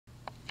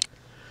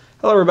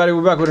Hello everybody,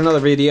 we're back with another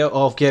video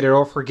of Get It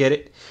or Forget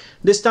It.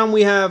 This time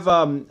we have,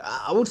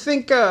 I would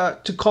think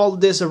to call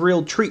this a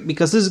real treat,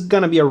 because this is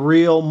going to be a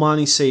real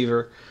money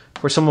saver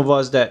for some of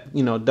us that,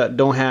 that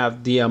don't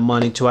have the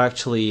money to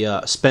actually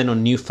spend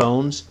on new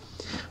phones.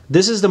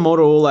 This is the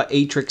Motorola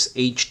Atrix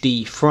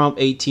HD from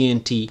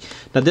AT&T.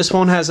 Now this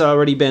phone has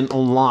already been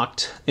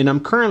unlocked, and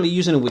I'm currently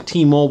using it with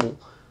T-Mobile,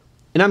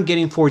 and I'm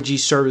getting 4G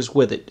service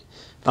with it.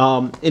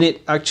 And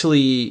it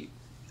actually,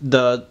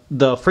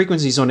 the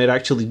frequencies on it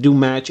actually do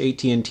match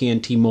AT&T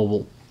and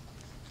T-Mobile,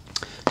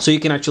 so you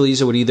can actually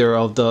use it with either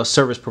of the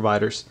service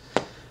providers.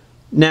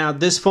 Now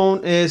this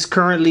phone is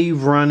currently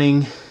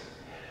running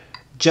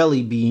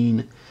Jelly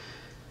Bean.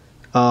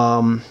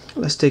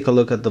 Let's take a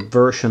look at the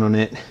version on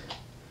it.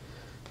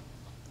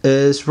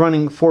 It's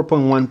running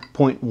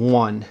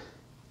 4.1.1,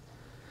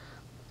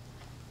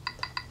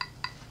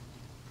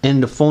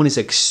 and the phone is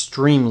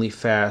extremely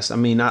fast. I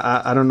mean,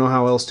 I don't know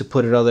how else to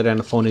put it other than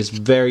the phone is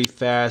very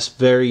fast,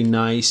 very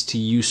nice to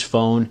use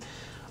phone.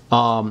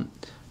 The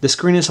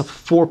screen is a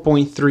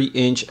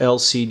 4.3-inch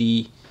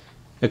LCD.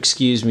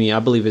 Excuse me, I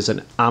believe it's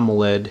an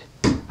AMOLED.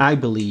 I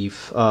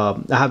believe. I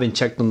haven't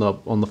checked on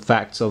the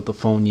facts of the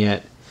phone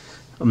yet.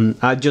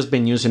 I've just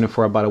been using it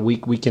for about a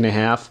week and a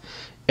half,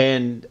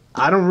 and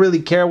I don't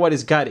really care what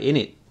it's got in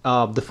it.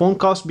 The phone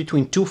costs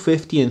between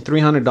 $250 and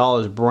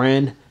 $300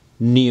 brand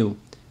new.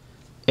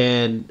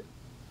 And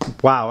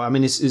wow, I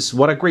mean, it's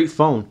what a great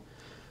phone.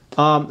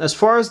 As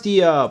far as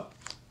the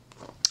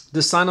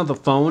design of the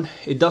phone,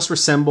 it does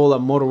resemble a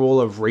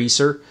Motorola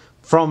Razr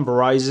from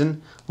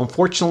Verizon.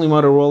 Unfortunately,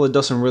 Motorola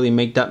doesn't really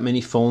make that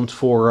many phones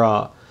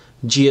for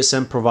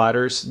GSM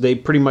providers. They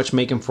pretty much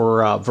make them for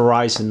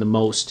Verizon the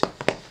most.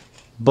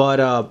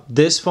 But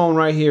this phone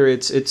right here,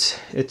 it's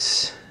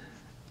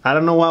I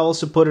don't know how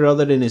else to put it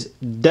other than it's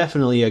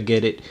definitely a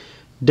get it,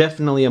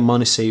 definitely a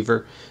money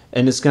saver,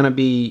 and it's gonna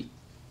be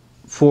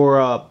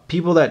for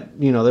people that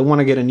they want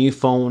to get a new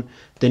phone,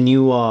 the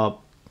new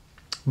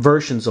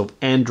versions of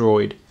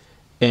Android,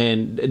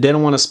 and they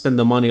don't want to spend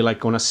the money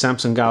like on a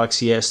Samsung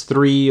Galaxy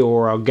S3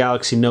 or a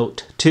Galaxy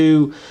Note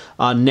 2,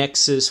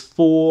 Nexus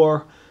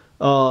 4.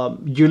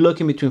 You're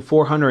looking between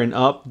 $400 and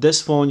up.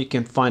 This phone, you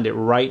can find it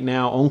right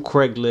now on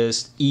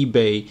Craigslist,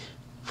 eBay,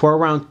 for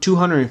around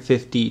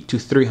 $250 to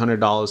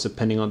 $300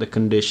 depending on the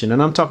condition.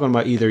 And I'm talking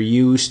about either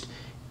used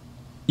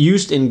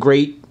in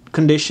great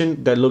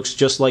condition that looks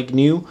just like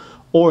new,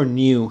 or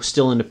new,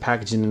 still in the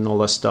packaging and all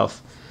that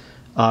stuff.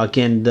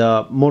 Again,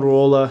 the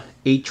Motorola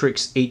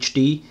Atrix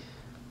HD,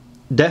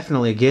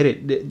 definitely get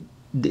it.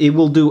 It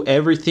will do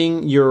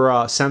everything your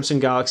Samsung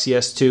Galaxy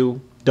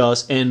S2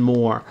 does and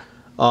more.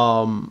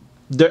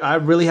 I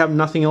really have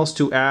nothing else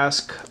to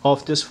ask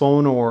of this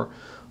phone or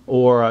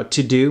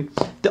to do.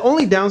 The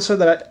only downside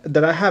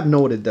that I have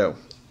noted, though,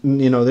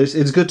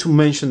 it's good to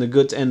mention the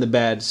goods and the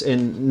bads.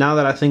 And now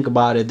that I think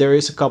about it, there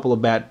is a couple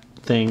of bad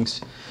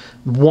things.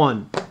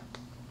 One,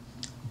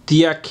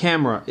 the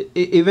camera.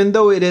 Even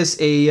though it is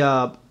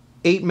a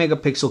 8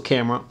 megapixel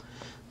camera,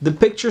 the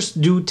pictures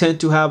do tend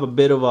to have a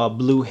bit of a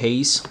blue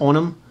haze on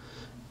them,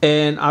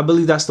 and I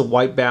believe that's the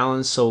white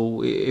balance.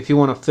 So if you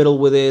want to fiddle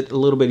with it a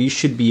little bit, you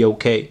should be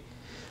okay.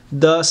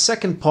 The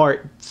second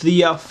part,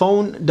 the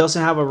phone does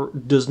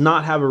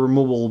not have a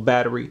removable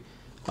battery.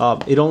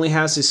 It only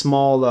has a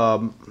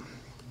small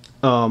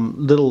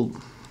little,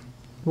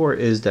 where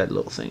is that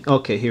little thing?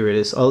 Okay, here it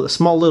is. A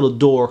small little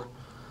door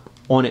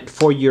on it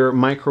for your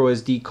micro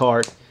SD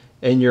card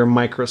and your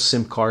micro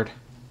SIM card.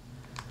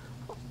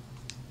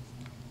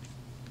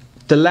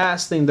 The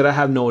last thing that I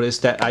have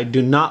noticed that I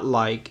do not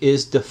like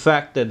is the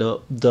fact that the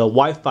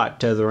Wi-Fi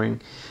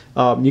tethering,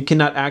 you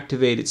cannot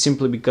activate it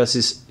simply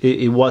because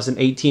it was an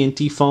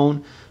AT&T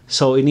phone,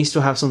 so it needs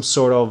to have some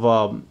sort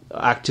of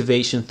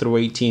activation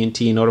through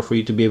AT&T in order for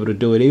you to be able to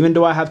do it. Even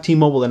though I have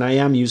T-Mobile and I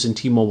am using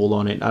T-Mobile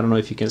on it, I don't know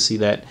if you can see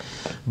that,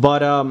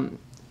 but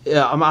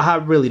yeah, I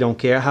really don't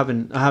care. I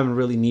haven't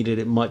really needed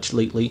it much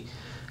lately.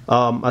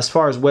 As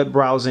far as web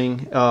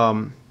browsing,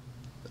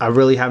 I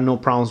really have no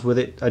problems with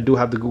it. I do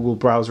have the Google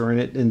browser in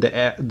it, in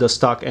the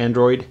stock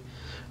Android.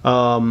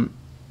 I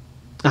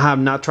have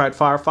not tried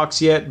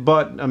Firefox yet,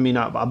 but I mean,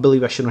 I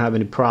believe I shouldn't have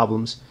any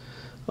problems.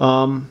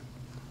 Now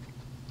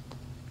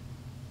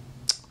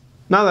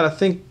that I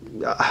think,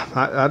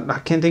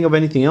 I can't think of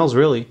anything else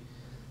really.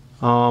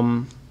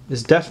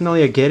 It's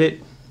definitely a get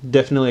it,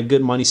 definitely a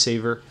good money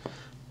saver.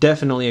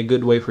 Definitely a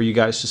good way for you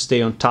guys to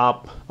stay on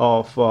top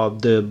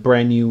of the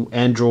brand new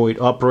Android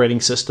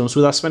operating systems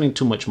without spending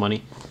too much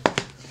money.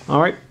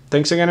 Alright,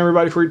 thanks again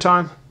everybody for your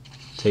time.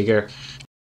 Take care.